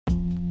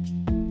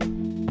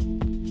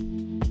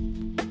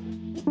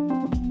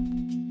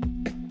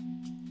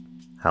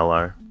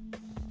Hello.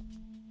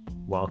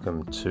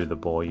 Welcome to the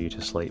Bore You to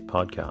Sleep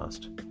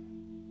podcast.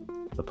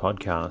 The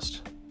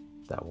podcast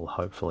that will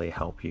hopefully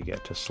help you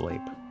get to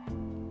sleep.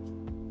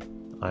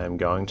 I am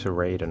going to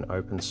read an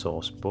open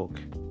source book,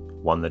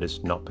 one that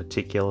is not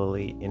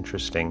particularly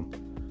interesting,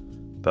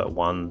 but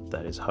one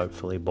that is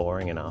hopefully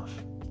boring enough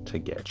to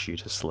get you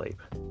to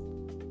sleep.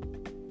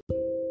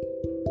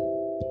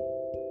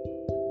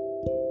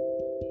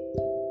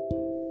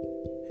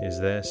 Is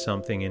there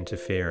something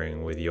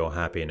interfering with your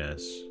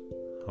happiness,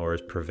 or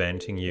is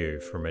preventing you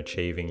from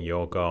achieving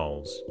your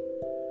goals?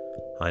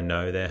 I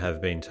know there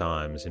have been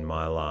times in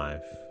my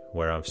life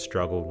where I've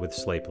struggled with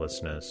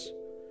sleeplessness,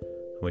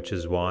 which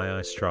is why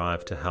I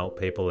strive to help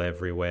people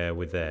everywhere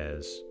with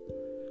theirs.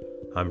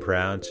 I'm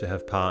proud to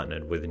have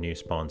partnered with a new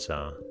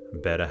sponsor,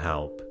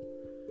 BetterHelp.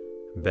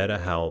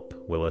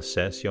 BetterHelp will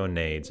assess your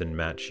needs and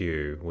match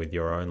you with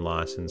your own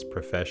licensed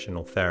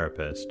professional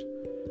therapist,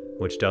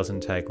 which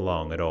doesn't take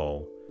long at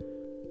all.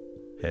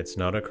 It's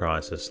not a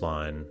crisis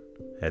line.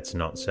 It's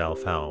not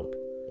self-help.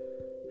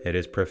 It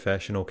is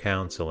professional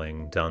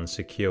counseling done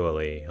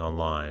securely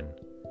online.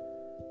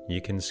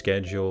 You can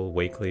schedule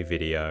weekly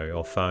video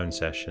or phone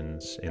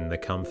sessions in the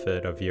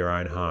comfort of your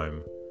own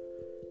home.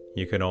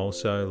 You can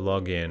also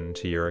log in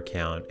to your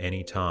account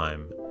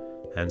anytime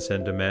and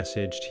send a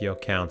message to your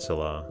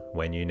counselor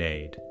when you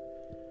need.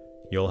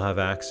 You'll have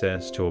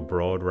access to a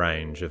broad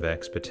range of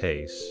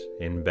expertise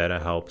in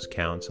BetterHelp's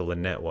counselor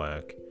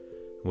network,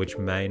 which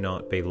may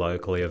not be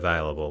locally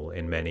available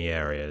in many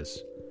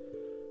areas.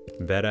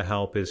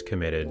 BetterHelp is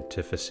committed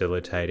to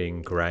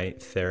facilitating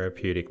great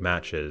therapeutic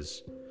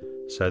matches,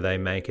 so they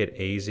make it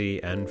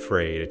easy and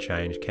free to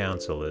change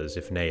counselors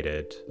if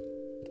needed.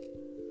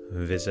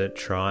 Visit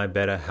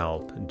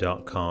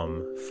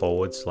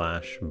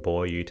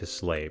trybetterhelp.com/bore you to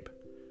sleep.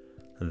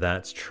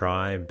 That's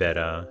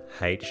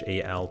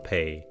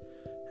trybetterhelp,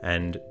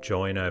 and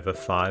join over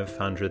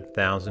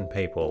 500,000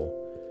 people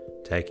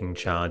taking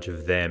charge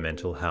of their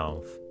mental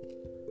health.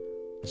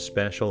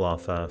 Special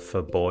offer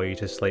for Bore You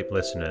to Sleep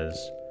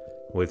listeners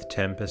with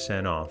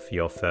 10% off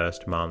your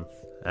first month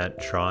at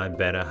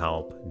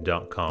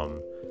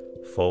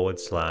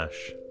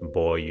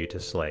trybetterhelp.com/bore you to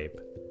sleep.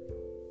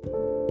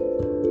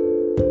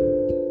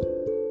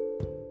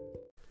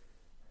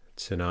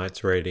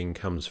 Tonight's reading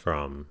comes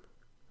from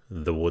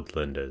The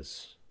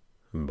Woodlanders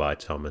by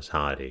Thomas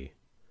Hardy.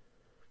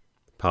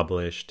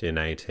 Published in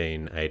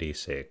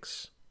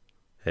 1886,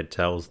 it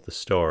tells the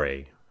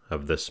story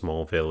of the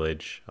small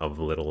village of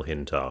Little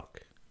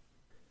Hintock.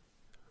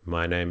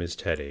 My name is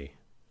Teddy,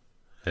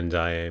 and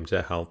I aim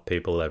to help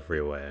people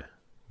everywhere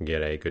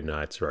get a good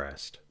night's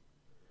rest.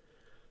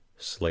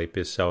 Sleep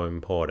is so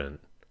important,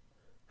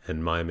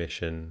 and my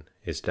mission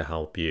is to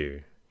help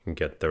you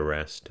get the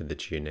rest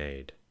that you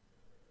need.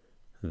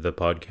 The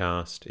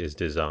podcast is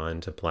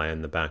designed to play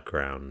in the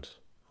background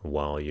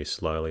while you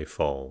slowly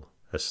fall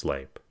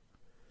asleep.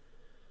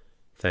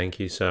 Thank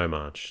you so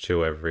much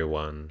to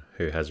everyone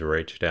who has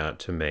reached out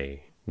to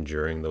me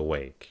during the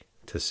week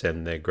to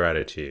send their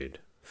gratitude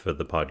for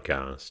the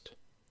podcast.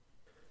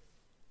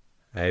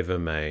 Ava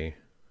May,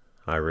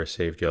 I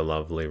received your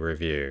lovely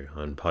review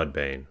on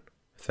Podbean.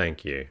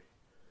 Thank you.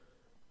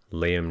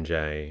 Liam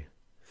J,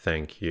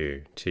 thank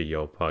you to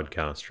your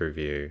podcast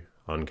review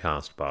on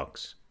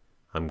Castbox.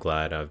 I'm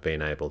glad I've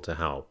been able to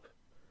help.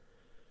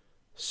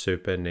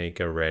 Super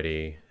Nika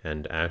Reddy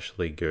and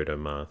Ashley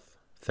Gudermuth,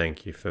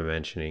 thank you for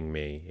mentioning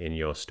me in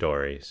your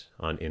stories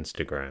on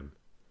Instagram.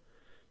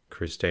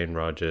 Christine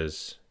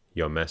Rogers,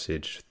 your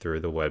message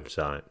through the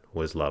website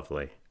was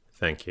lovely.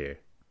 Thank you.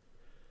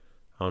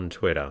 On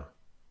Twitter,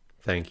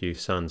 thank you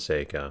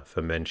Sunseeker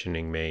for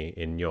mentioning me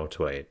in your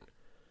tweet.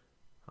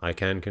 I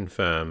can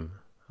confirm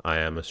I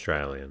am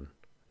Australian,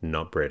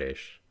 not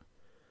British.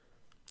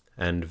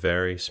 And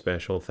very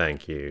special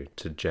thank you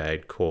to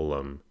Jade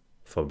Coolum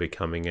for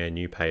becoming a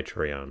new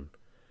Patreon.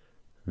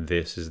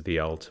 This is the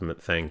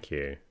ultimate thank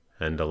you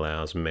and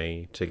allows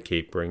me to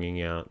keep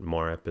bringing out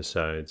more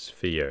episodes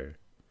for you.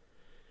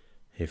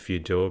 If you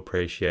do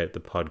appreciate the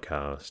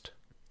podcast,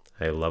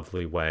 a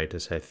lovely way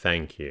to say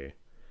thank you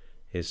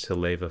is to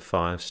leave a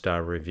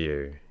 5-star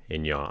review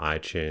in your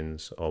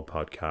iTunes or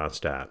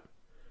podcast app.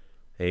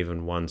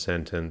 Even one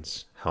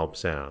sentence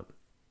helps out.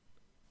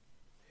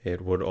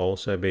 It would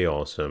also be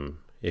awesome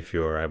if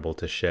you were able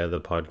to share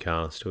the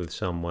podcast with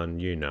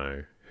someone you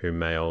know who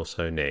may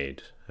also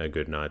need a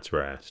good night's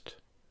rest.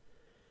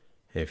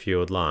 If you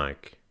would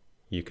like,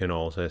 you can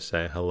also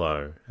say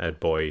hello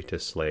at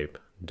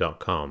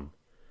boreyoutosleep.com,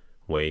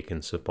 where you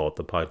can support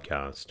the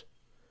podcast.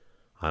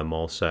 I'm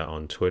also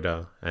on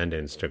Twitter and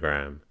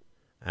Instagram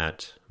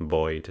at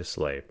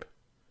boreyoutosleep.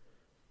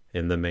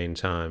 In the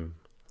meantime,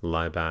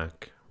 lie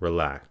back,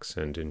 relax,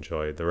 and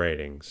enjoy the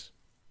readings.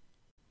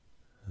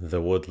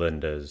 The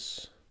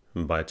Woodlanders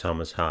by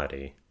Thomas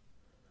Hardy.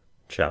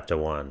 Chapter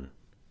 1.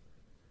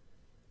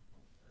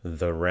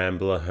 The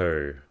rambler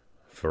who,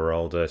 for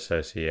old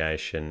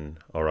association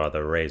or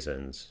other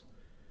reasons,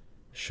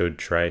 should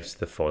trace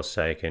the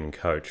forsaken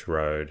coach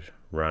road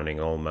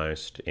running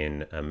almost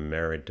in a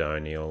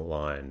meridional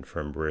line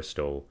from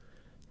Bristol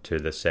to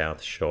the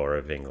south shore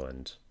of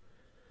England,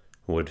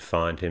 would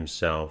find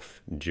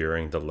himself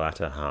during the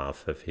latter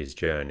half of his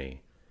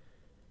journey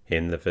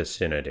in the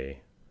vicinity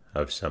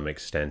of some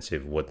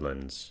extensive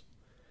woodlands,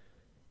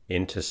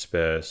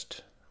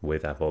 interspersed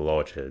with apple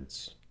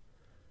orchards.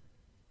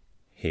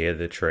 Here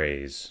the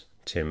trees,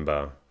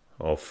 timber,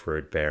 or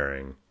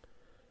fruit-bearing,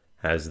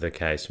 as the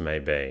case may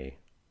be,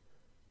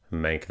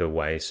 make the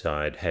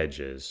wayside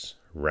hedges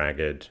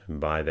ragged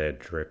by their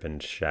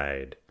drippant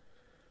shade,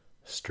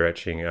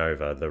 stretching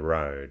over the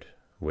road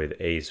with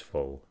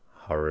easeful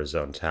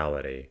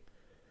horizontality,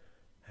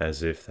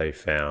 as if they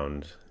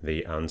found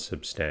the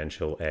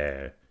unsubstantial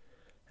air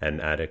an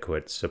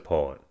adequate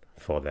support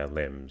for their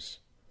limbs.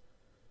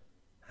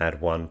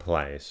 At one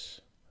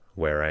place,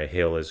 where a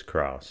hill is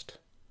crossed,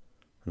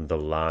 the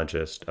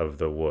largest of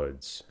the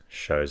woods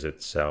shows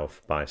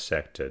itself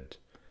bisected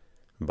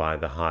by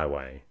the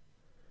highway,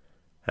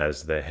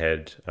 as the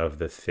head of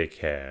the thick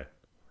hair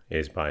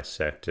is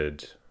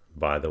bisected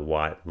by the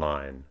white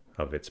line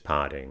of its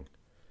parting.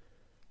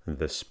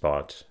 The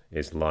spot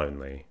is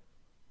lonely.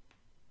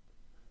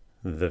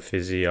 The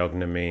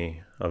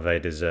physiognomy of a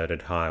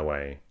deserted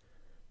highway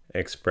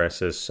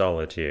expresses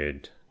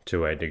solitude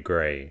to a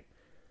degree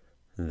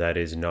that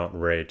is not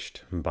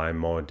reached by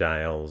more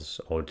dales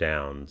or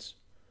downs,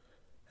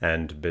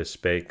 and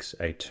bespeaks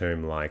a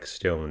tomb-like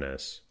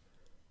stillness,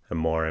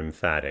 more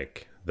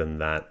emphatic than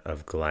that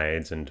of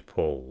glades and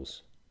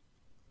pools.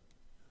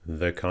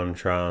 The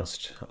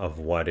contrast of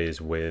what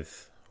is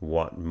with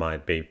what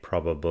might be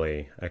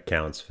probably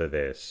accounts for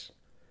this.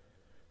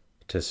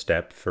 To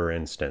step, for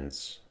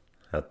instance,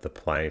 at the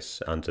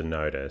place under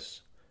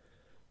notice,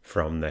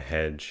 from the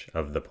hedge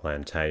of the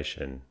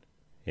plantation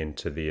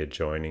into the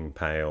adjoining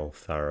pale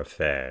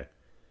thoroughfare,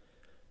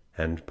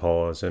 and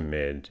pause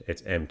amid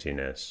its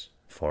emptiness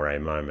for a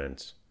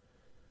moment,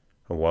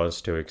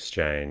 was to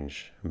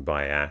exchange,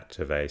 by act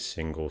of a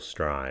single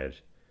stride,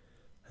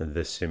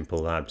 the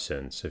simple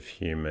absence of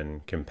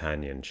human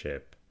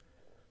companionship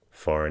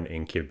for an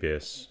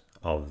incubus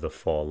of the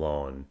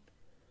forlorn.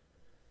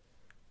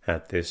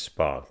 At this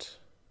spot,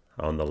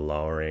 on the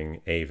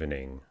lowering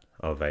evening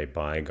of a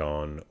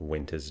bygone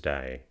winter's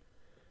day,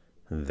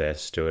 there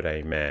stood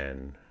a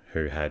man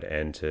who had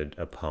entered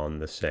upon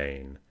the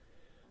scene,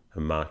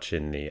 much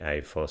in the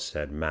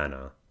aforesaid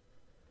manner,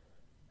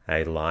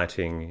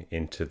 alighting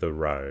into the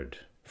road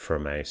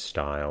from a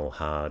stile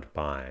hard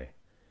by.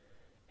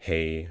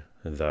 He,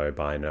 though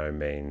by no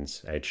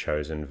means a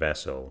chosen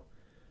vessel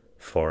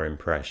for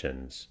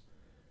impressions,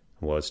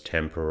 was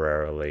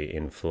temporarily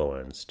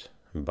influenced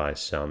by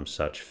some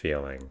such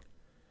feeling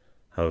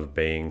of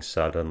being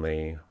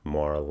suddenly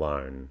more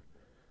alone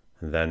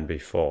than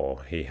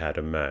before he had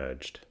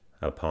emerged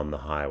upon the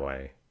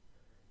highway.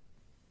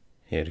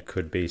 It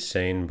could be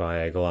seen by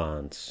a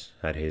glance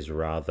at his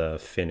rather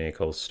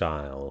finical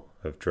style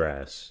of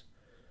dress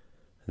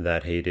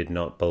that he did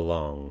not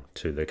belong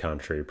to the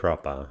country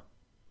proper,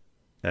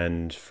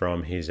 and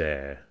from his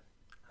air,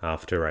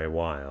 after a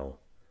while,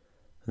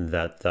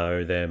 that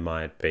though there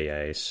might be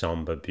a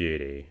sombre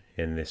beauty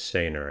in this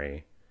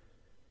scenery,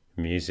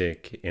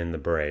 music in the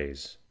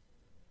breeze,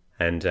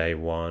 and a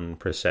wan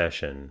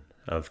procession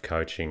of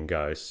coaching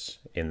ghosts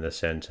in the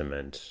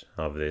sentiment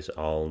of this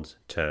old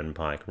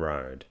turnpike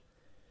road,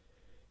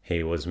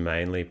 he was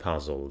mainly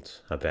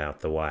puzzled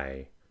about the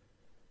way.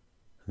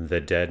 The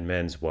dead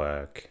men's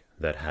work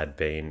that had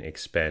been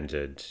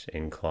expended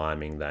in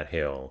climbing that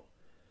hill,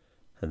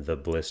 the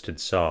blistered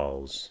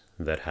soles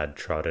that had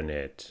trodden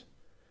it,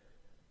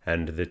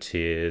 and the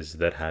tears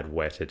that had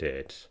wetted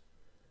it,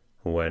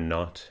 were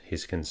not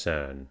his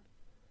concern,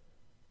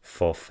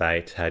 for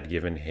fate had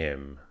given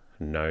him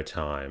no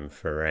time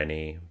for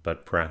any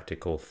but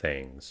practical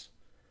things.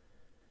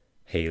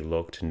 He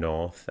looked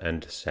north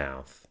and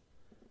south,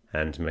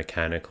 and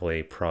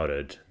mechanically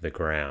prodded the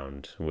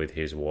ground with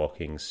his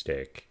walking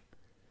stick.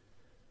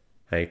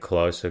 A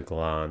closer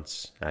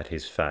glance at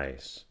his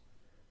face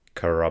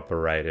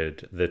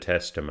corroborated the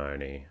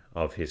testimony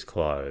of his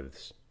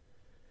clothes.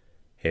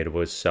 It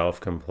was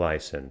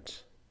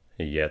self-complacent,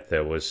 yet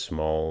there was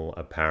small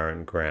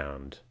apparent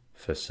ground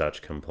for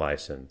such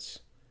complacence.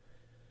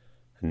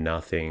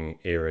 Nothing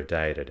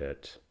irradiated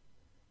it,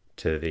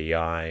 to the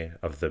eye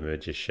of the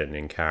magician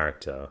in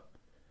character,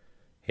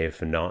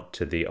 if not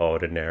to the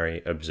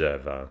ordinary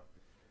observer.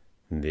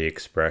 The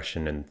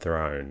expression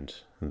enthroned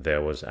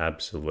there was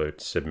absolute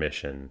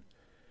submission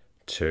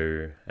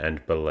to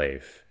and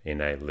belief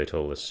in a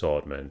little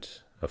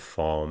assortment of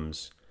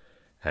forms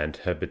and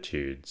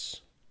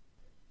habitudes.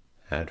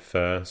 At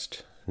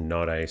first,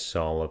 not a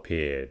soul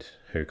appeared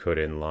who could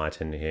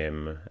enlighten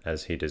him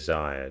as he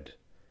desired,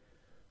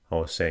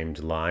 or seemed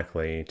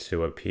likely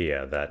to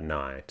appear that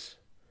night.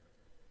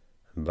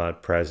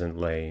 But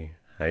presently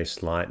a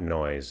slight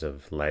noise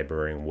of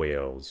labouring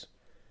wheels,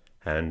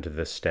 and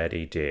the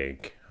steady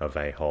dig of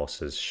a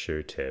horse's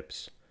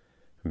shoe-tips,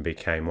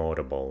 became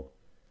audible,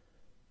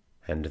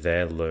 and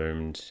there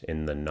loomed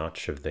in the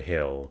notch of the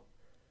hill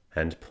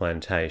and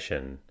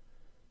plantation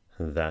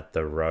that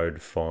the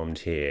road formed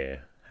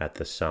here at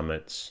the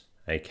summits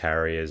a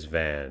carrier's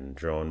van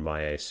drawn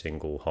by a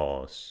single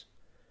horse.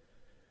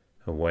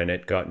 When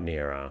it got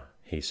nearer,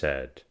 he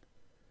said,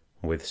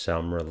 with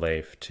some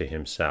relief to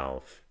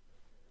himself,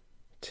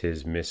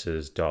 "'Tis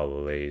Mrs.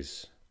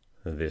 Donnelly's.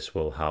 This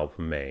will help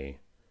me."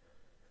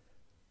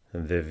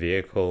 The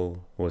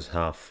vehicle was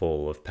half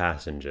full of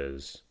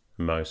passengers,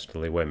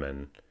 mostly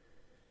women.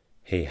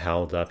 He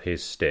held up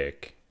his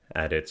stick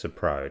at its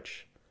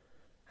approach,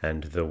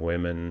 and the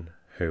woman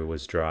who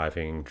was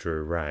driving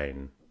drew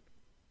rein.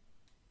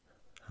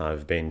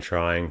 "I've been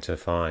trying to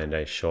find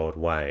a short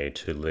way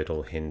to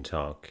Little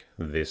Hintock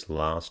this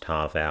last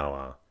half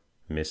hour,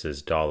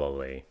 Mrs.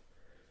 Donnelly.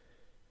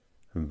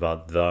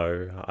 But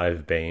though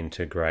I've been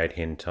to Great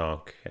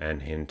Hintock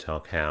and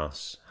Hintock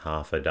House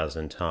half a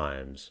dozen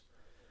times,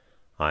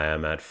 I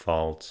am at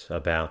fault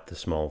about the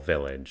small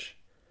village.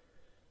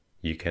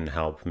 You can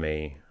help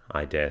me,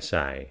 I dare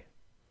say."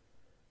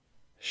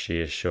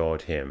 She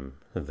assured him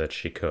that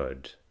she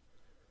could,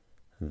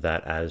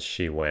 that as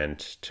she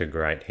went to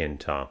Great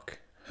Hintock,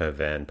 her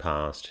van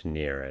passed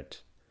near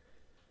it,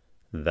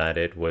 that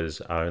it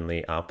was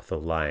only up the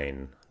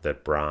lane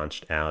that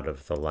branched out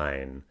of the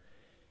lane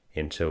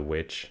into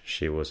which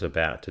she was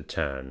about to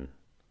turn,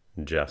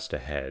 just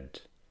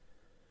ahead.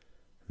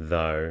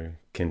 "Though,"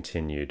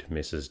 continued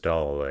Mrs.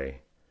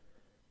 Donnelly,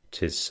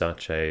 "'tis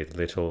such a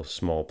little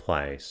small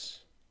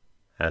place.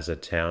 As a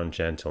town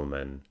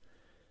gentleman,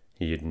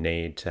 you'd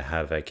need to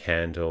have a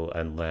candle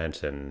and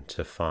lantern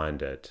to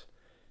find it,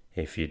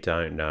 if you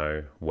don't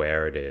know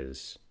where it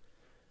is.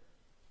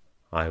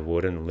 I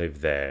wouldn't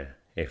live there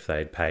if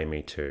they'd pay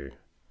me to.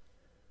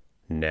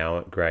 Now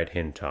at Great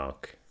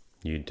Hintock,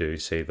 you do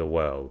see the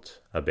world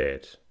a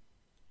bit."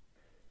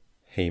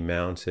 He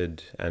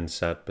mounted and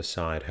sat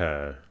beside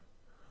her,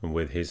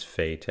 with his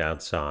feet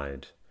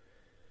outside,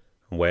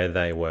 where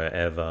they were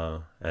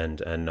ever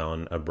and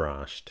anon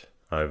abrushed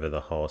over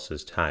the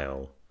horse's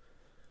tail.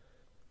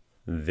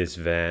 This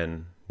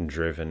van,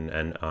 driven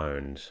and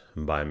owned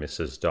by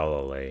Mrs.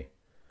 Donnelly,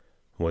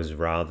 was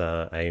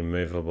rather a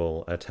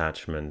movable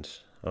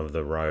attachment of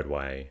the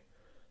roadway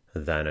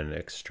than an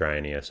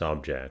extraneous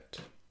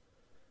object.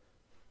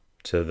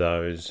 To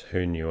those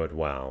who knew it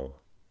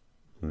well,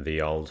 the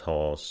old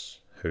horse,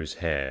 whose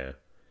hair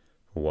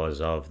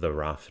was of the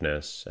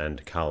roughness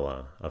and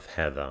colour of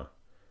heather,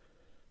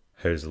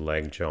 whose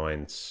leg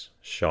joints,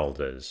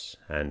 shoulders,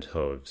 and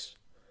hoofs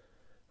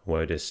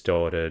were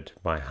distorted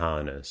by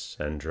harness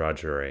and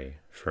drudgery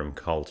from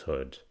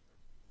colthood,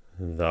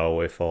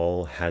 though if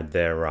all had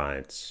their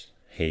rights,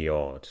 he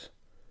ought,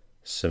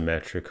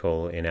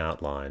 symmetrical in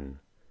outline,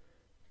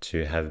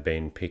 to have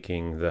been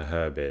picking the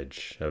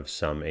herbage of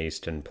some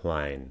eastern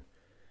plain,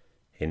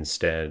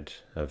 instead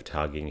of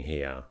tugging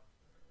here,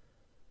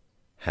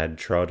 had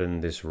trodden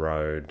this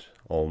road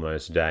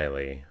almost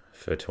daily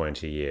for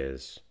 20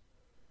 years.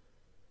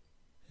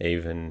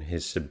 Even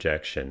his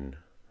subjection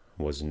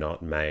was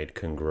not made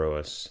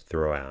congruous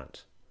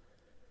throughout,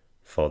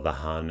 for the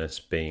harness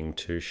being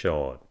too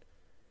short,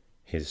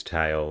 his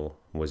tail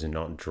was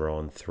not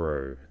drawn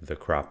through the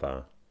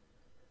crupper,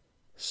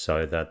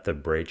 so that the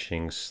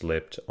breeching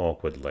slipped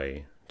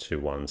awkwardly to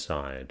one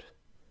side.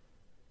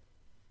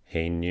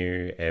 He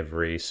knew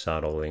every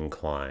subtle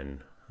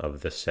incline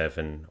of the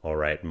 7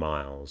 or 8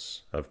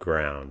 miles of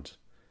ground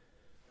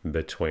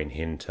between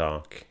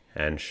Hintock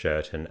and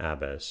Sherton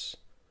Abbas,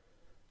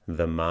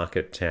 the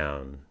market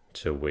town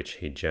to which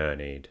he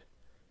journeyed,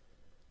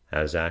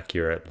 as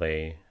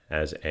accurately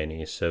as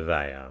any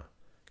surveyor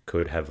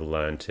could have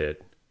learnt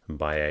it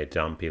by a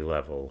dumpy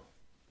level.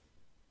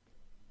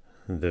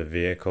 The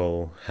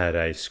vehicle had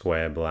a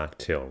square black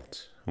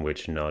tilt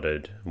which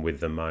nodded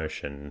with the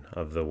motion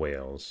of the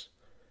wheels,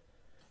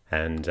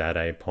 and at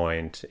a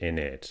point in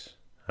it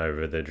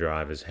over the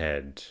driver's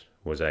head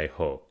was a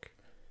hook,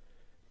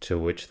 to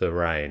which the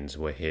reins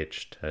were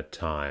hitched at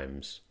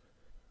times,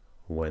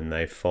 when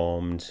they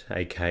formed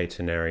a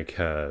catenary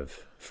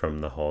curve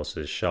from the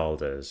horse's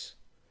shoulders.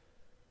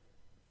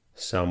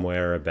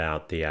 Somewhere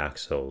about the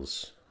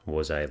axles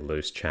was a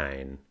loose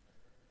chain,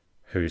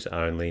 whose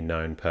only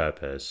known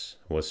purpose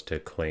was to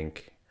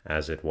clink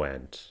as it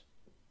went.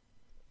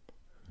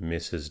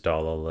 Mrs.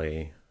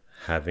 Donnelly,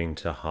 having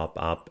to hop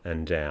up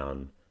and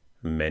down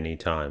many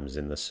times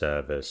in the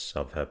service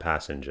of her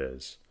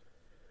passengers,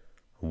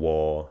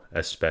 wore,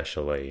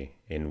 especially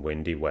in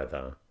windy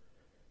weather,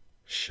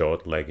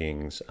 short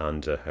leggings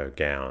under her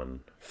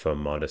gown for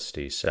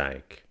modesty's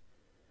sake,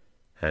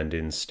 and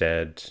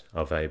instead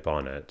of a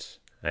bonnet,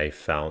 a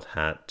felt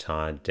hat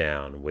tied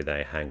down with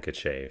a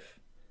handkerchief,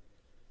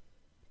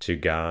 to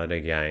guard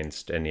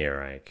against an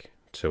earache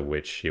to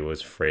which she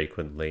was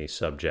frequently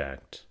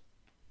subject.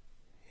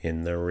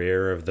 In the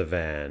rear of the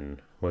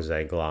van was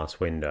a glass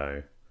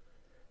window,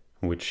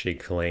 which she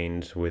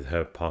cleaned with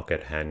her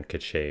pocket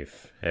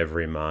handkerchief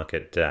every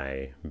market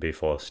day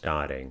before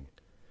starting.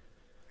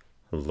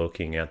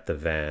 Looking at the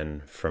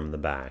van from the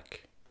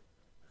back,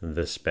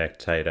 the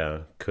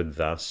spectator could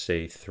thus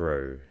see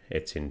through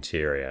its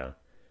interior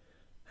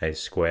a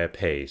square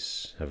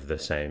piece of the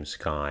same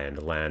sky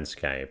and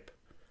landscape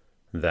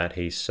that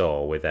he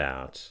saw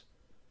without,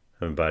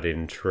 but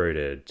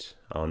intruded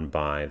on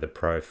by the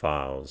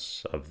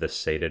profiles of the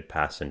seated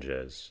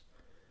passengers,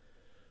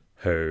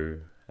 who,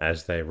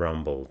 as they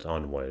rumbled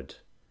onward,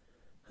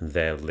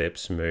 their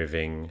lips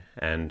moving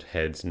and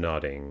heads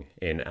nodding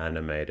in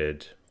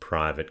animated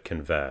private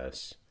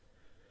converse,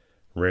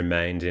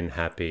 remained in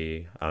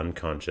happy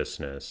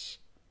unconsciousness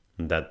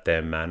that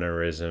their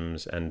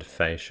mannerisms and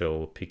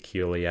facial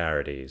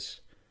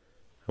peculiarities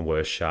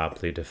were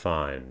sharply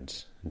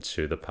defined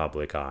to the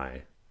public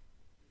eye.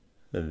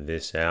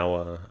 This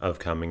hour of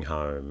coming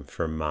home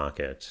from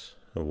market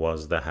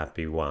was the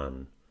happy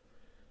one,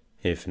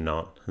 if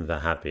not the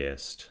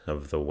happiest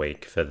of the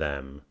week for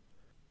them.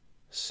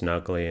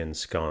 Snugly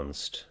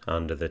ensconced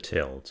under the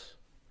tilt,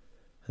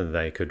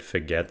 they could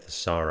forget the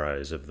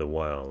sorrows of the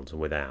world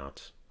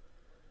without,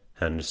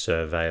 and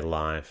survey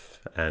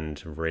life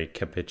and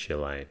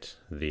recapitulate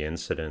the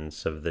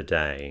incidents of the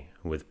day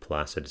with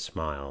placid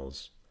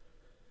smiles.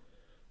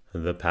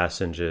 The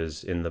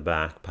passengers in the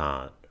back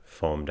part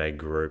formed a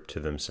group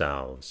to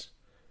themselves,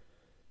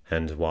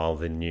 and while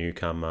the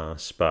newcomer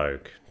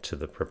spoke to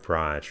the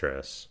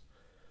proprietress,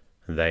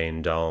 they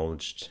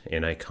indulged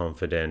in a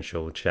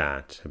confidential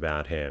chat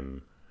about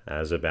him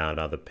as about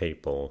other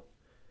people,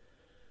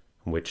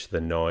 which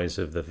the noise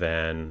of the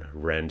van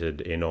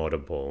rendered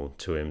inaudible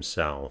to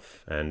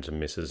himself and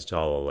Mrs.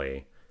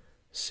 Dolly,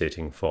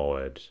 sitting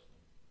forward.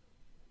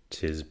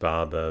 "'Tis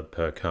Barber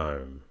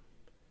Percombe,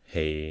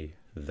 he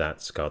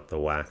that's got the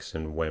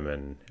waxen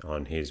women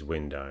on his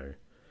window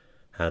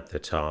at the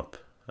top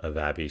of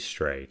Abbey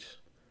Street.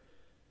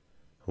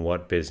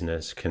 What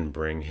business can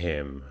bring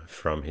him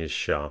from his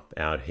shop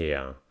out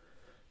here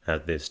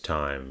at this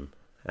time,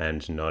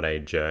 and not a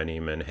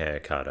journeyman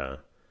hair-cutter,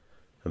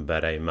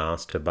 but a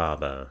master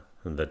barber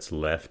that's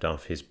left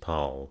off his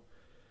pole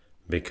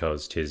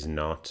because 'tis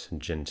not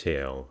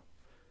genteel?"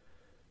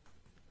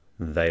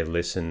 They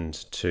listened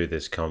to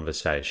this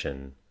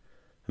conversation,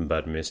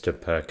 but Mr.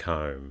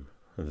 Percombe,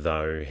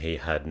 though he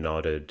had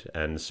nodded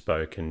and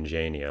spoken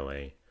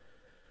genially,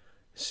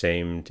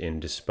 seemed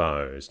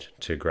indisposed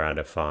to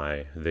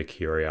gratify the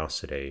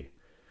curiosity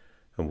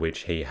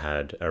which he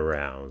had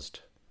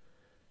aroused,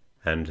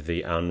 and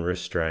the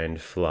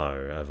unrestrained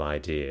flow of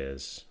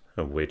ideas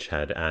which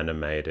had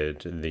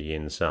animated the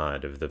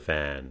inside of the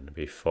van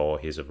before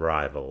his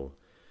arrival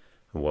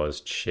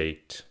was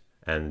checked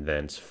and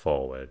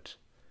thenceforward.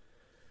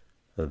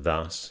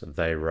 Thus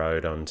they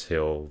rode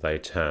until they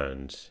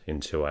turned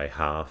into a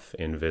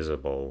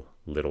half-invisible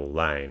little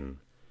lane,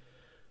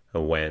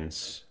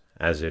 whence,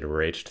 as it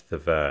reached the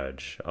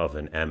verge of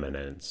an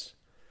eminence,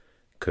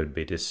 could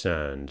be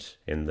discerned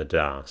in the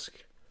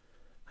dusk,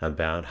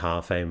 about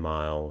half a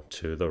mile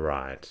to the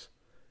right,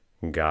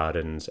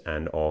 gardens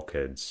and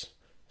orchards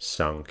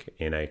sunk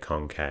in a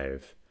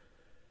concave,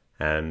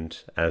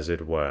 and, as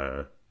it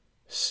were,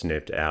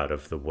 snipped out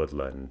of the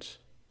woodland.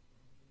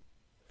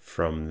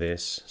 From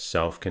this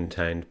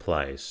self-contained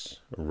place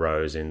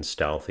rose in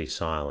stealthy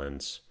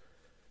silence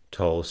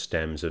tall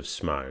stems of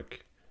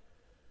smoke,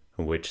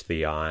 which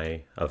the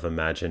eye of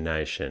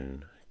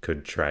imagination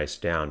could trace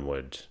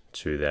downward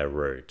to their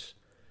root,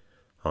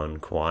 on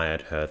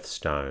quiet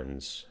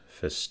hearthstones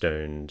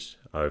festooned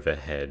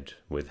overhead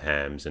with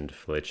hams and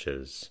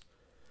flitches.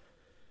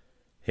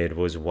 It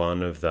was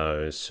one of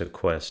those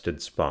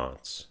sequestered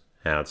spots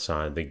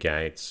outside the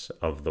gates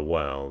of the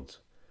world,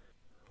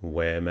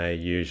 where may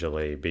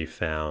usually be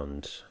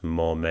found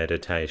more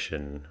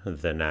meditation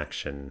than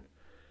action,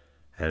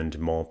 and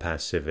more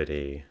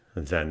passivity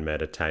than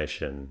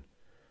meditation,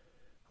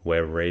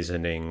 where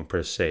reasoning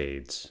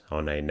proceeds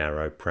on a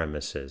narrow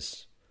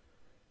premises,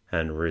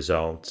 and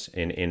results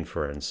in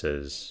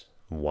inferences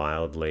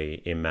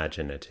wildly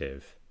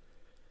imaginative,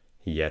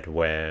 yet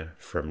where,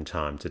 from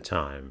time to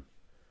time,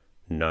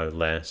 no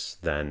less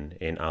than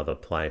in other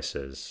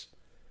places,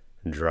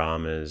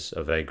 dramas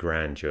of a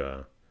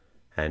grandeur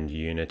and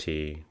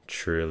unity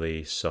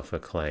truly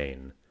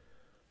Sophoclean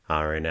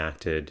are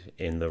enacted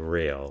in the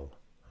real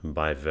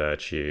by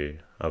virtue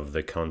of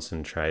the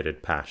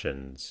concentrated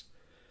passions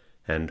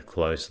and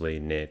closely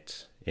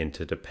knit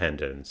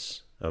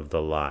interdependence of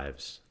the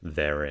lives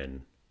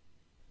therein.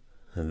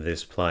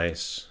 This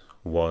place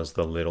was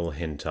the little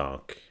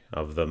Hintock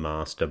of the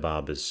master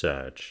barber's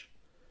search.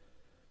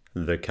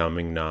 The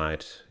coming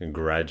night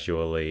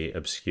gradually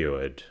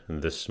obscured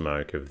the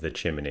smoke of the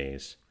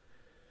chimneys,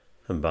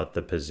 but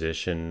the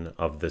position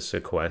of the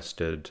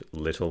sequestered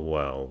little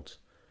world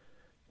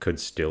could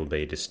still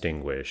be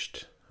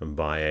distinguished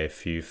by a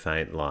few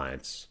faint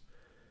lights,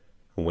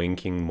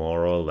 winking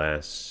more or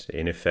less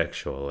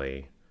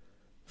ineffectually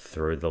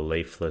through the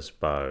leafless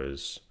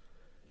boughs,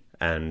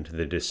 and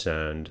the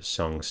discerned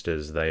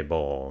songsters they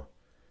bore,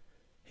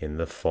 in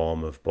the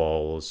form of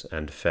balls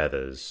and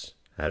feathers,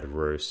 at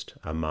roost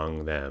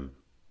among them.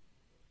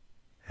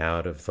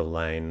 Out of the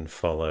lane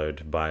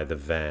followed by the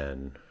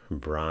van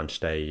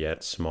branched a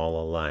yet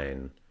smaller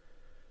lane,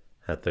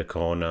 at the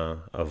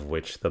corner of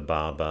which the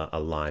barber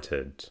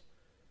alighted,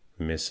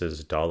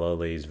 Mrs.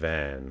 Dollarly's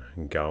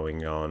van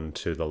going on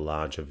to the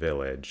larger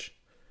village,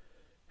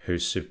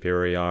 whose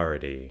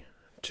superiority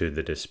to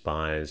the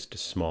despised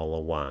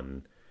smaller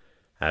one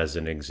as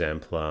an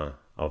exemplar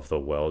of the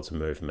world's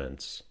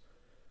movements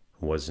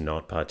was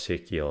not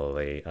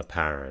particularly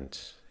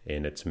apparent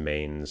in its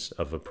means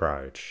of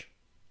approach.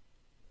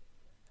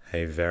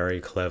 A very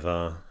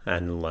clever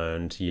and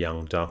learned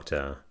young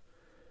doctor,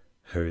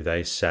 who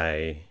they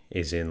say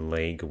is in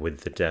league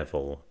with the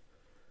devil,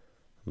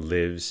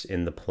 lives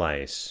in the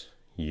place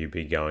you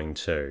be going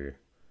to,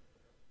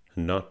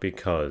 not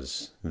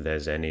because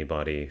there's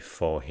anybody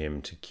for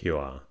him to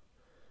cure,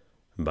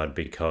 but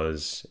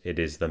because it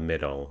is the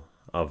middle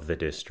of the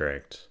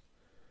district.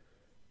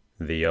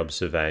 The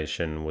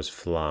observation was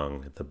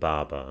flung at the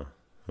barber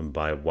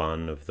by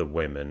one of the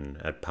women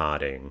at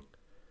parting,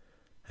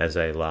 as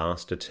a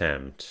last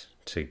attempt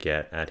to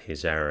get at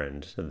his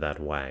errand that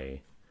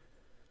way.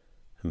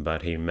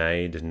 But he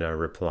made no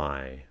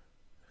reply,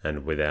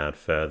 and without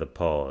further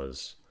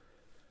pause,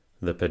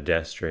 the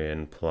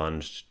pedestrian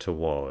plunged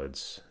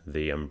towards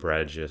the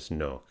umbrageous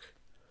nook,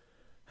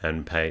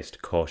 and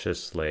paced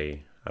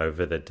cautiously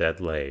over the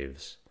dead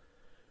leaves,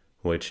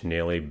 which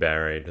nearly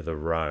buried the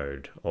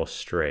road or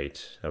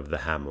street of the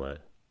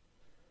hamlet.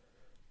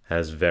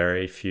 As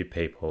very few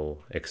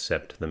people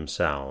except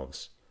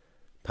themselves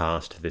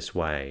passed this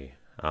way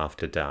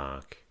after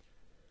dark,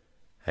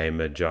 a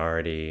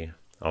majority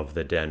of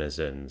the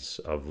denizens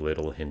of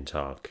Little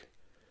Hintock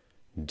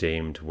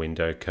deemed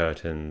window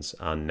curtains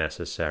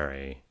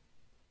unnecessary,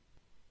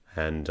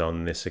 and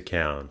on this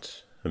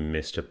account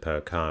Mr.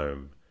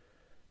 Percombe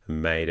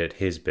made it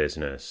his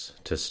business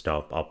to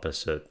stop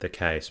opposite the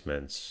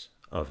casements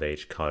of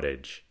each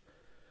cottage,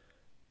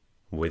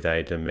 with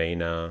a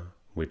demeanour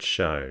which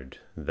showed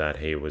that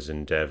he was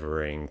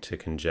endeavouring to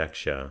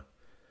conjecture,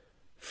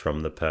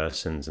 from the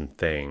persons and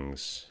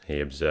things he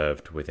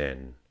observed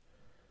within,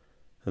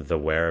 the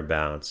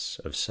whereabouts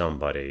of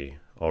somebody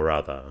or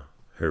other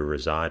who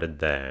resided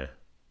there.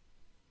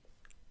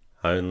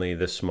 Only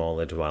the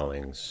smaller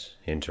dwellings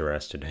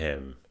interested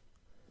him,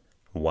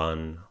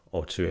 one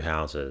or two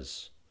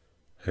houses,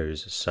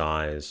 whose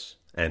size,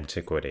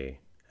 antiquity,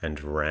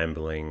 and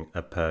rambling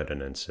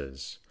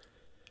appurtenances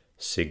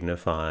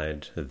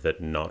signified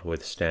that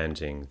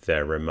notwithstanding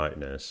their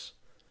remoteness,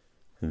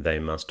 they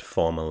must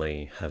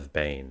formerly have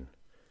been,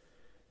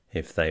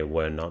 if they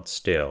were not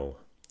still,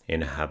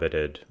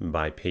 inhabited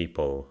by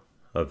people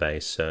of a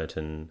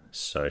certain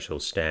social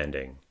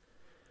standing,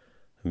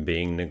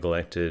 being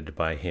neglected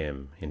by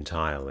him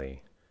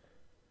entirely.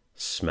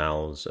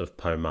 Smells of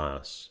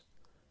pomace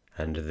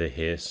and the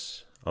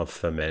hiss of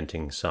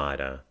fermenting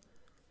cider,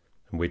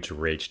 which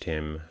reached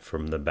him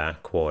from the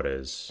back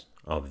quarters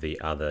of the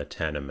other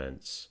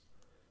tenements,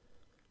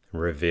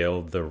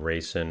 revealed the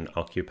recent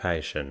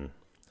occupation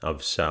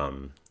of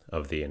some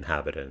of the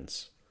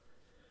inhabitants,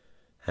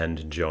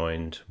 and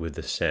joined with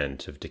the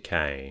scent of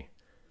decay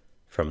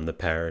from the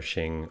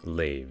perishing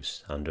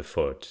leaves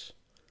underfoot.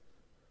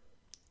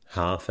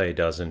 Half a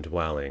dozen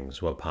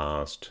dwellings were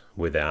passed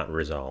without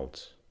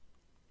result.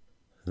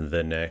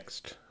 The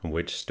next,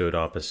 which stood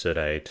opposite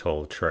a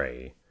tall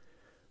tree,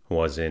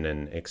 was in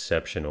an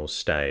exceptional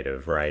state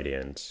of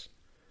radiance,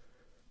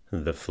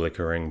 the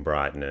flickering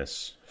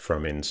brightness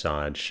from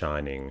inside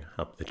shining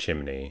up the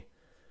chimney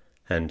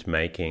and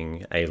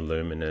making a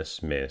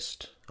luminous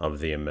mist of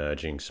the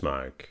emerging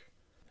smoke.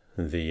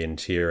 The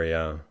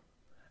interior,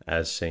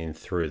 as seen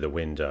through the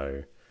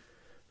window,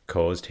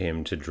 caused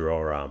him to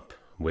draw up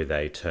with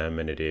a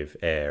terminative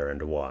air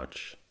and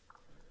watch.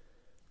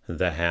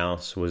 The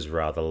house was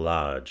rather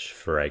large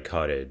for a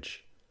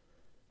cottage,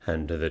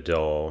 and the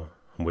door,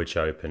 which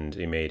opened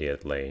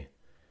immediately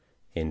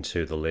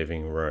into the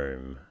living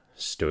room,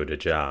 stood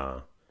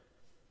ajar,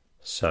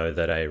 so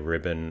that a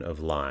ribbon of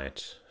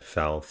light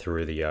fell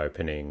through the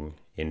opening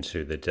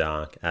into the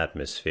dark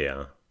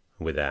atmosphere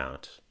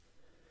without.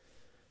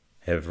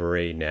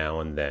 Every now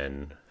and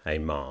then a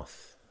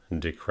moth,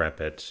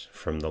 decrepit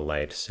from the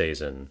late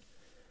season,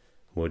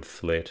 would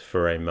flit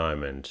for a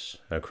moment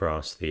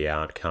across the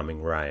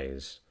outcoming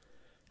rays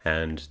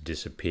and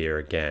disappear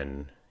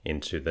again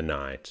into the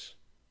night.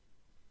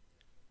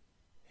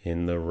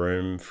 In the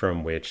room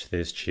from which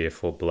this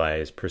cheerful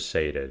blaze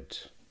proceeded,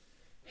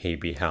 he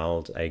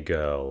beheld a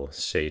girl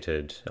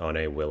seated on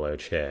a willow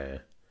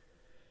chair,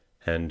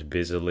 and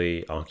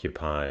busily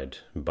occupied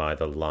by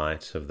the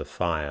light of the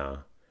fire,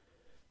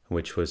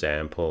 which was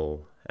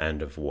ample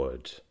and of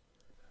wood,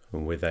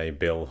 with a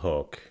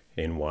bill-hook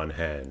in one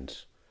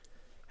hand,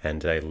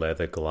 and a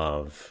leather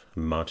glove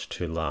much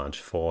too large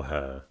for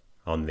her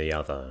on the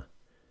other.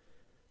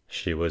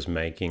 She was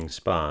making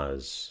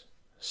spars,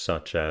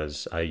 such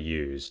as are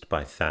used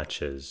by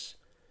thatchers,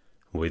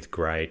 with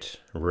great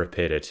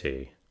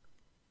rapidity.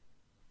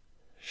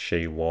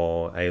 She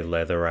wore a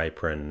leather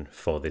apron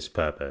for this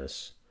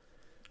purpose,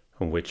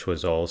 which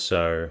was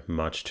also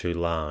much too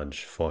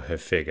large for her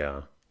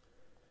figure.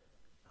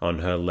 On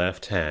her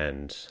left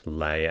hand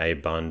lay a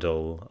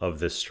bundle of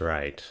the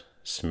straight,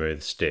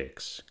 smooth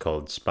sticks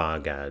called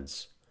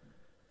spar-gads,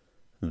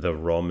 the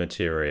raw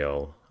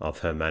material of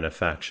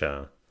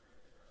her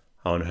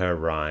on her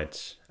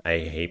right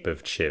a heap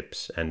of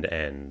chips and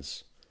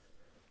ends,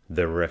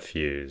 the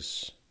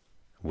refuse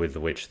with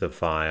which the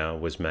fire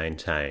was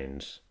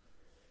maintained.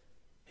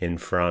 In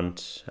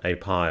front, a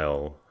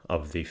pile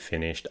of the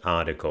finished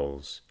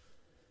articles.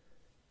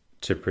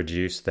 To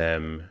produce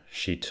them,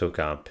 she took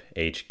up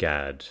each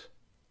gad,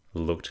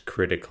 looked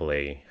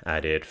critically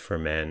at it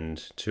from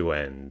end to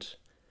end,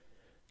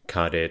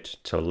 cut it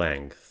to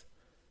length,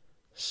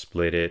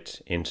 split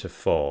it into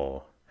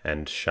 4,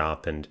 and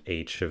sharpened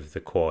each of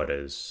the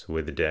quarters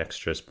with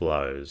dexterous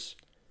blows,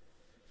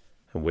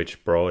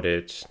 which brought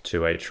it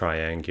to a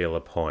triangular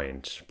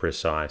point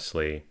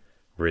precisely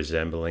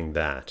resembling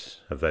that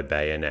of a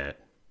bayonet.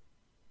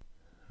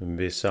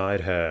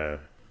 Beside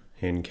her,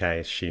 in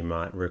case she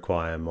might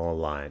require more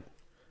light,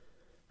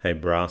 a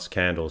brass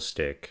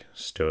candlestick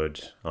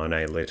stood on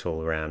a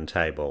little round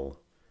table,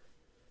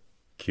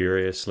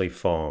 curiously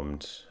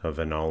formed of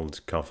an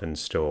old coffin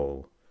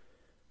stool,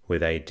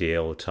 with a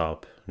deal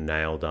top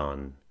nailed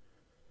on,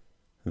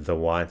 the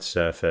white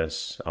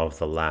surface of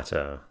the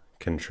latter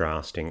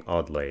contrasting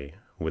oddly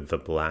with the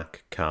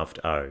black carved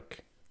oak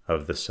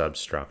of the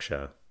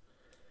substructure.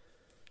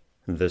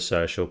 The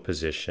social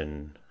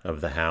position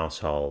of the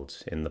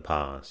household in the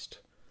past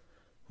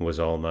was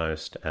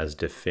almost as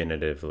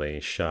definitively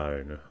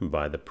shown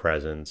by the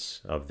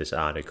presence of this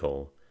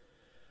article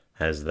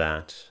as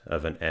that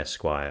of an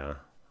esquire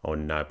or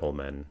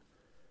nobleman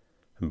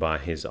by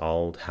his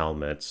old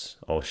helmets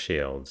or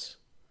shields.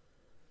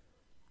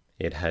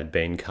 It had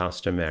been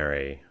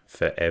customary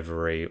for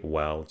every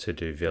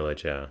well-to-do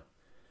villager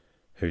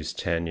whose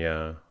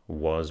tenure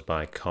was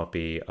by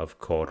copy of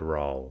court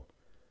roll,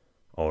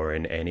 or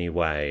in any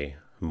way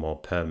more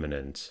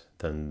permanent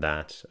than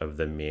that of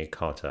the mere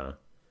cotter,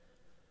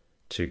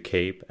 to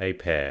keep a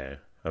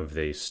pair of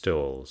these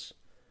stools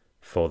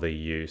for the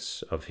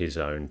use of his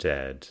own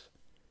dead.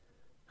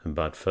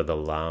 But for the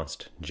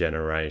last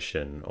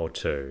generation or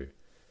two,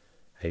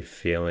 a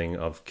feeling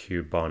of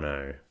cui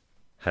bono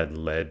had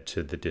led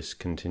to the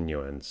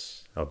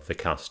discontinuance of the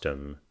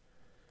custom,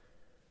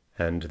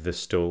 and the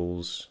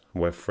stools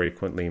were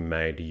frequently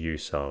made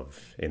use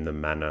of in the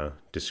manner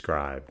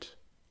described.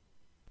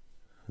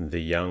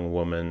 The young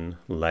woman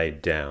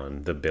laid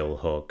down the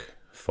bill-hook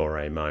for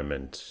a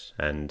moment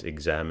and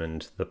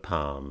examined the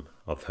palm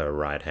of her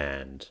right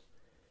hand,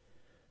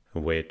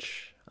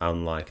 which,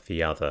 unlike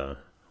the other,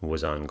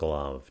 was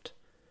ungloved,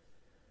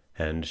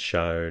 and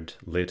showed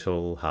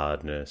little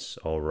hardness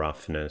or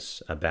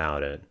roughness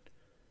about it.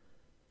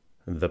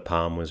 The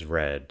palm was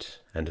red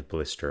and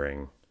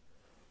blistering,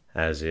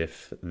 as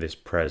if this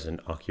present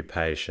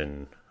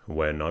occupation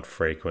were not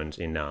frequent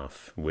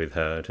enough with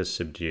her to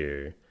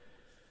subdue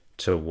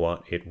to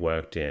what it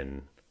worked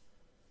in.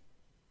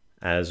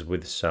 As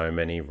with so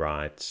many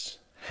rites,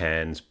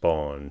 hands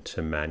born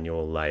to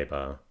manual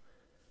labour,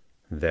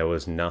 there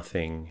was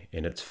nothing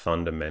in its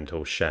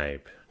fundamental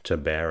shape to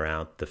bear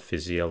out the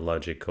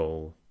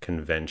physiological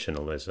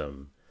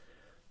conventionalism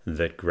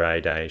that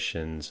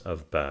gradations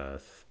of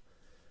birth,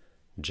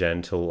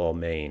 gentle or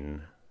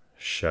mean,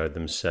 show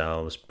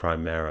themselves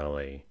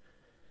primarily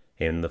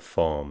in the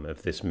form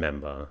of this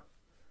member.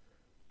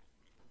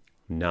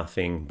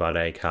 Nothing but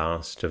a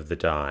cast of the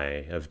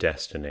die of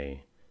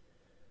destiny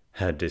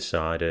had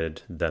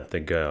decided that the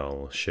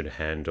girl should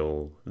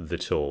handle the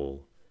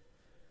tool,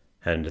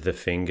 and the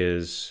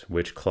fingers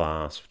which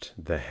clasped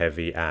the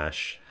heavy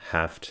ash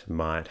haft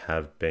might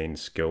have been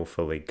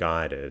skilfully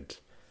guided,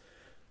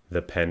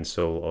 the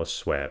pencil or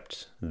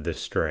swept the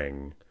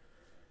string,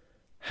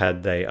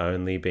 had they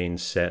only been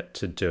set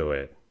to do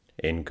it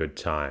in good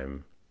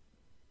time.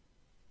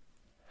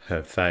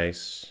 Her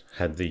face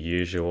had the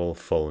usual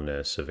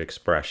fullness of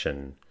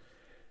expression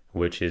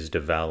which is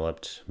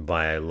developed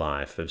by a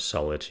life of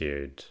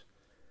solitude,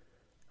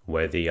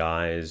 where the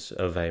eyes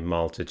of a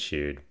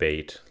multitude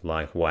beat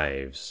like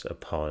waves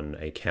upon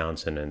a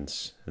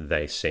countenance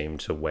they seem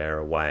to wear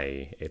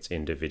away its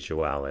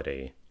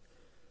individuality.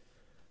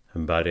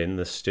 But in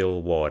the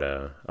still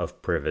water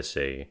of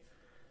privacy,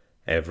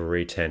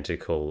 every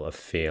tentacle of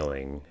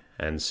feeling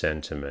and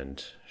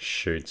sentiment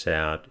shoots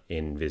out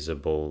in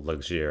visible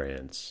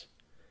luxuriance,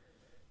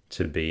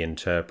 to be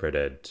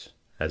interpreted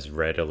as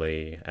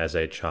readily as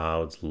a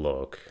child's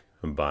look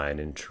by an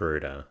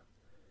intruder.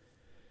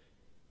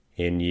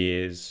 In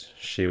years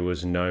she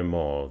was no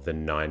more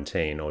than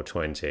 19 or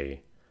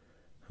 20,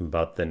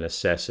 but the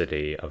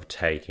necessity of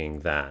taking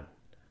that,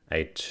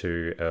 a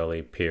too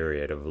early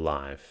period of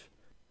life,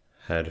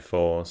 had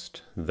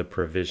forced the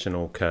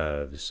provisional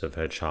curves of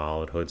her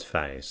childhood's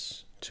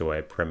face to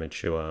a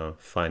premature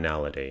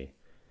finality.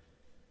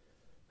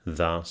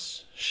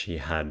 Thus she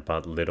had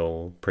but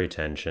little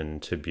pretension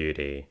to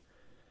beauty,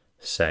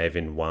 save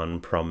in one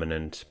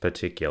prominent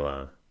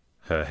particular,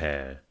 her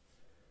hair.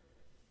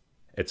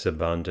 Its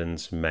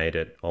abundance made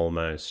it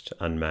almost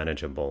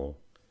unmanageable.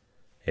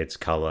 Its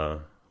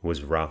colour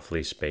was,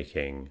 roughly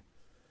speaking,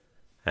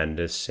 and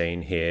as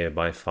seen here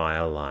by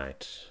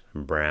firelight,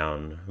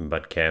 brown,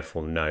 but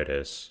careful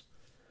notice,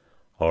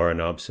 or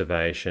an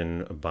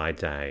observation by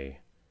day,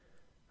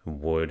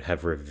 would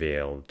have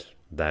revealed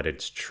that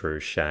its true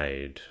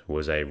shade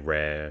was a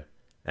rare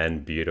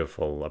and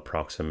beautiful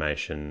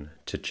approximation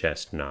to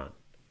chestnut.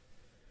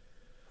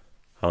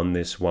 On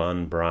this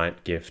one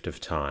bright gift of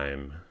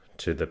time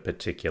to the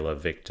particular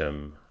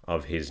victim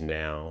of his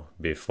now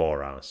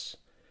before us,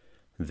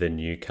 the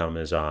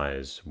newcomer's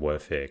eyes were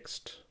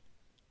fixed.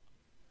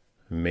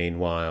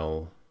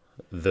 Meanwhile,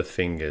 the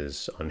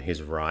fingers on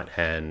his right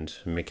hand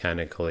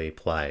mechanically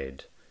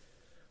played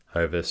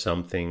over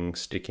something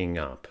sticking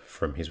up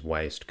from his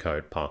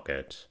waistcoat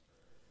pocket,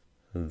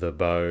 the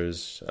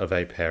bows of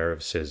a pair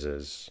of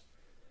scissors,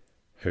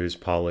 whose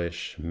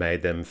polish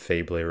made them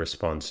feebly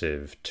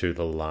responsive to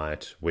the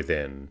light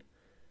within.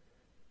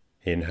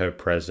 In her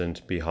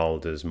present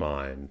beholder's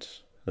mind,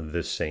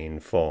 the scene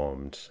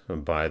formed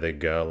by the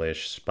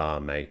girlish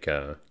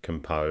spa-maker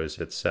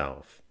composed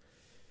itself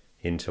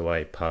into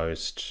a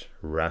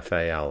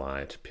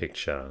post-Raphaelite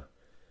picture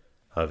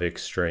of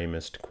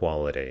extremest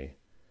quality,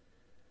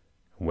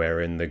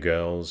 wherein the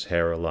girl's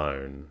hair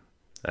alone,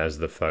 as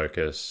the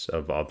focus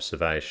of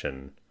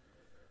observation,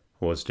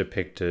 was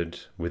depicted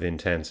with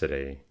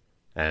intensity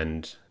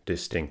and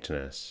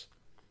distinctness,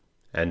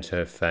 and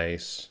her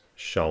face,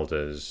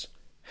 shoulders,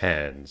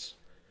 hands,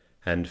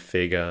 and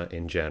figure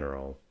in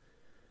general,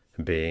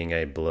 being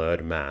a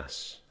blurred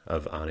mass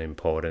of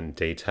unimportant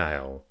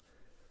detail,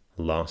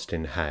 lost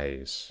in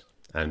haze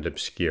and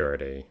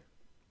obscurity.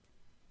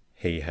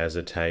 He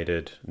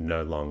hesitated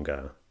no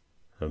longer,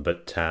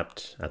 but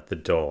tapped at the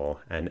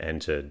door and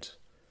entered.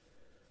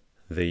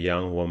 The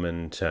young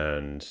woman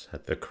turned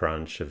at the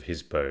crunch of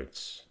his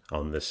boots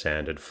on the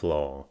sanded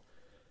floor,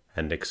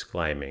 and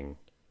exclaiming,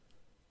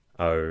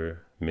 "Oh,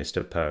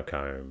 Mr.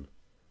 Percombe,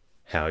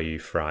 how you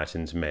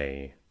frightened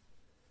me,"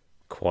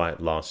 quite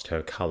lost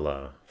her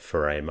colour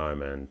for a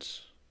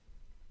moment.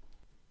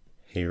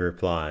 He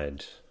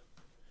replied,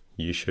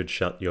 "You should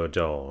shut your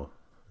door,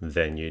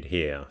 then you'd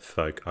hear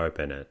folk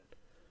open it."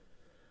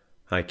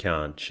 "I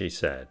can't," she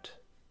said.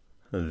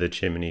 "The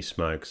chimney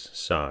smokes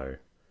so."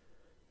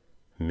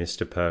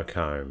 "Mr.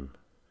 Percombe,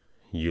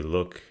 you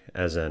look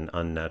as an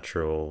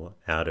unnatural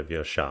out of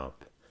your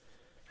shop,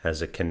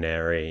 as a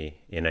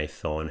canary in a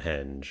thorn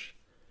hedge.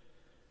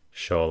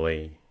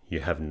 Surely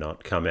you have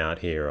not come out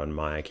here on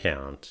my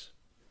account?"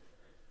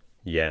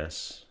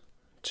 "Yes,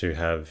 to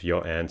have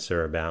your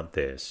answer about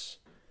this."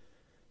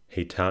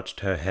 He touched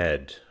her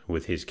head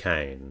with his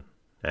cane,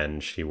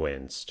 and she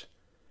winced.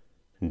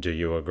 "Do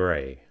you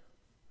agree?"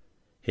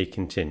 He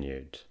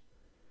continued,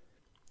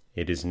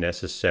 "It is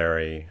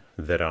necessary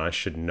that I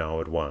should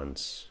know at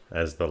once,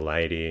 as the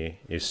lady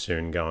is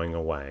soon going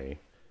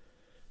away,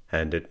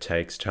 and it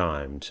takes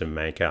time to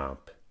make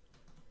up."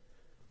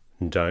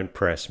 "Don't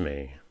press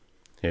me.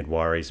 It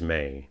worries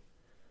me.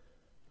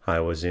 I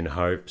was in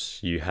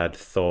hopes you had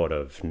thought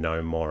of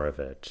no more of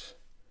it.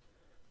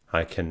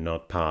 I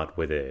cannot part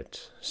with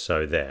it,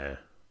 so there."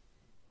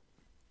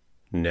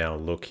 "Now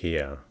look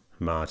here,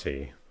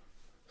 Marty,"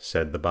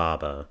 said the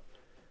barber,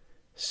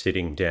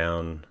 sitting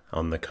down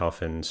on the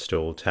coffin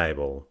stool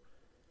table.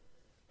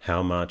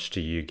 "How much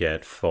do you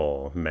get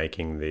for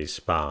making these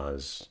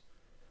spars?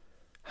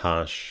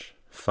 Hush,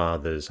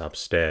 father's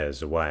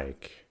upstairs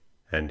awake,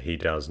 and he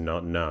does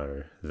not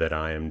know that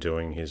I am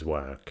doing his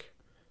work."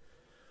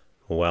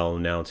 "Well,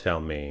 now tell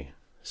me,"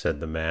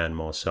 said the man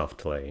more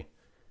softly,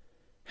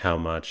 "how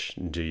much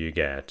do you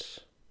get?"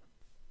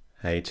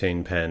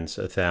 18 pence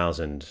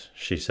 1,000,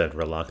 she said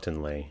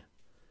reluctantly.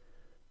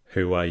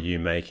 "Who are you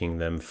making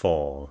them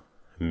for?"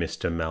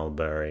 "Mr.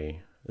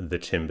 Melbury, the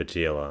timber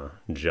dealer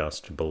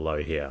just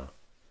below here."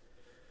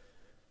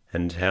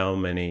 "And how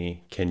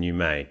many can you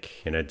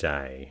make in a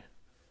day?"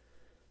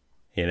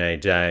 "In a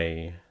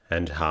day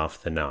and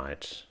half the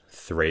night,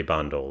 3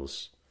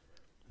 bundles.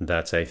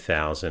 That's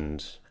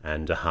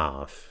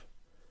 1,500.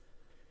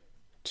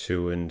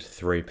 2 and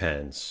 3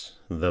 pence.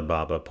 The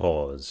barber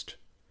paused.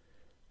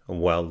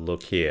 "Well,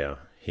 look here,"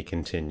 he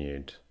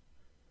continued,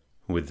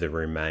 with the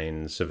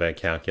remains of a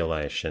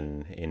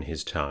calculation in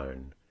his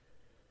tone,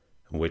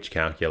 which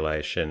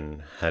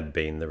calculation had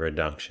been the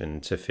reduction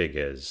to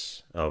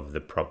figures of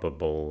the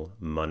probable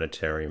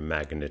monetary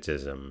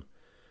magnetism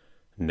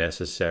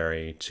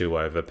necessary to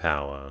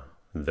overpower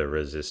the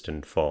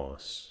resistant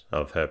force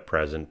of her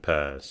present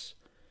purse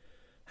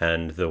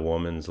and the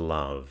woman's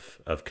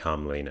love of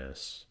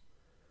comeliness.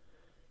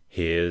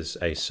 "Here's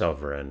a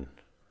sovereign,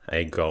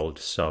 a gold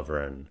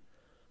sovereign,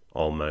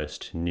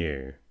 almost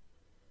new."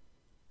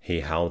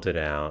 He held it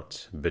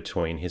out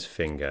between his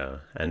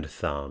finger and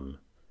thumb.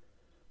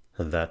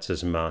 "That's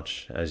as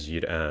much as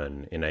you'd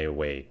earn in a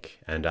week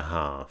and a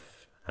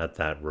half at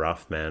that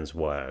rough man's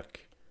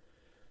work,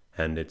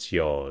 and it's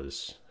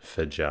yours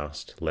for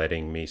just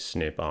letting me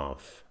snip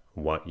off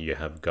what you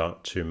have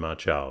got too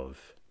much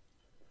of."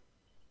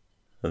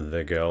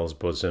 The girl's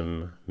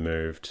bosom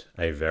moved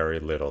a very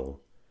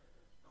little.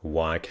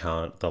 Why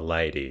can't the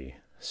lady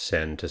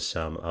send to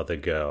some other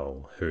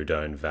girl who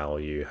don't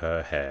value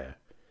her hair?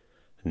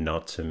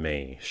 Not to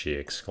me, she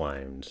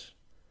exclaimed.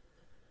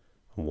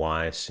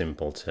 "Why,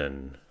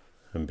 simpleton?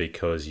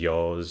 Because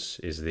yours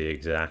is the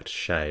exact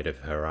shade of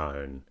her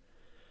own,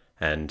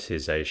 and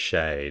 'tis a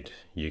shade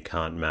you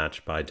can't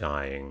match by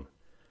dying.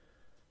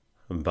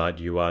 But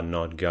you are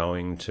not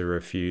going to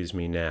refuse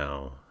me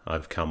now.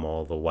 I've come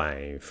all the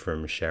way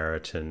from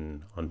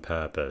Sheraton on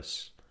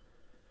purpose.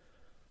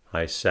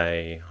 I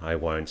say I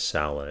won't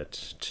sell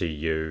it to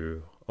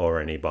you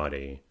or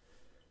anybody.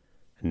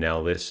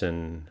 Now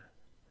listen,"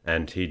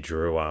 and he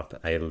drew up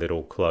a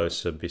little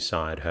closer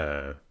beside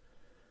her.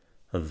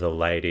 "The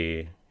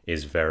lady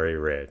is very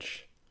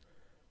rich,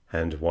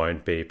 and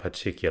won't be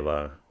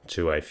particular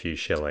to a few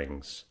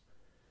shillings.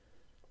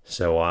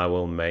 So I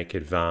will make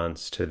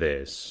advance to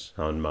this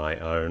on my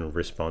own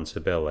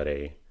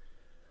responsibility.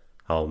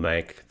 I'll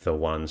make the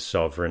 1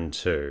 sovereign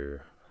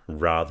too,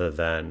 rather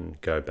than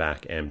go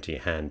back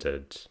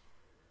empty-handed."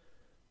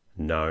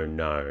 "No,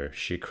 no,"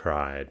 she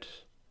cried,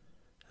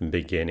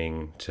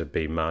 beginning to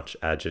be much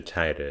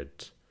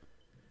agitated.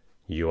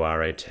 "You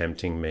are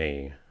tempting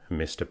me,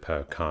 Mr.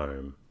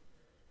 Percombe.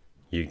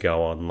 You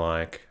go on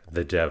like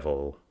the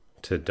devil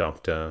to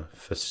Dr.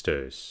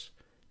 Faustus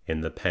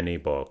in the penny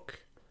book.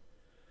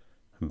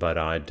 But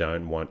I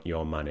don't want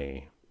your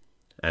money,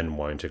 and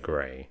won't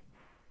agree.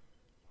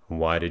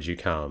 Why did you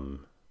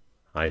come?"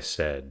 I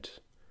said,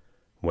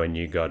 "when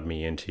you got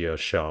me into your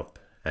shop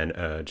and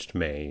urged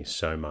me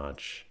so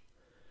much,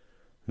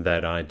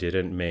 that I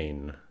didn't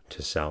mean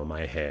to sell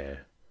my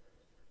hair."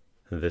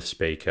 The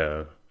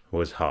speaker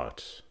was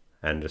hot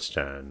and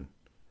astern.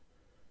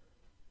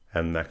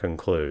 And that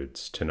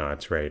concludes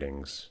tonight's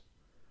readings.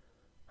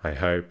 I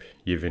hope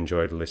you've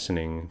enjoyed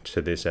listening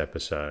to this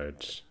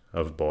episode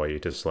of Bore You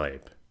to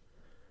Sleep.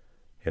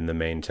 In the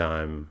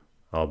meantime,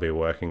 I'll be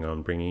working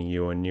on bringing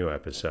you a new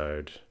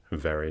episode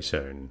very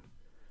soon.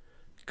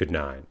 Good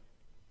night.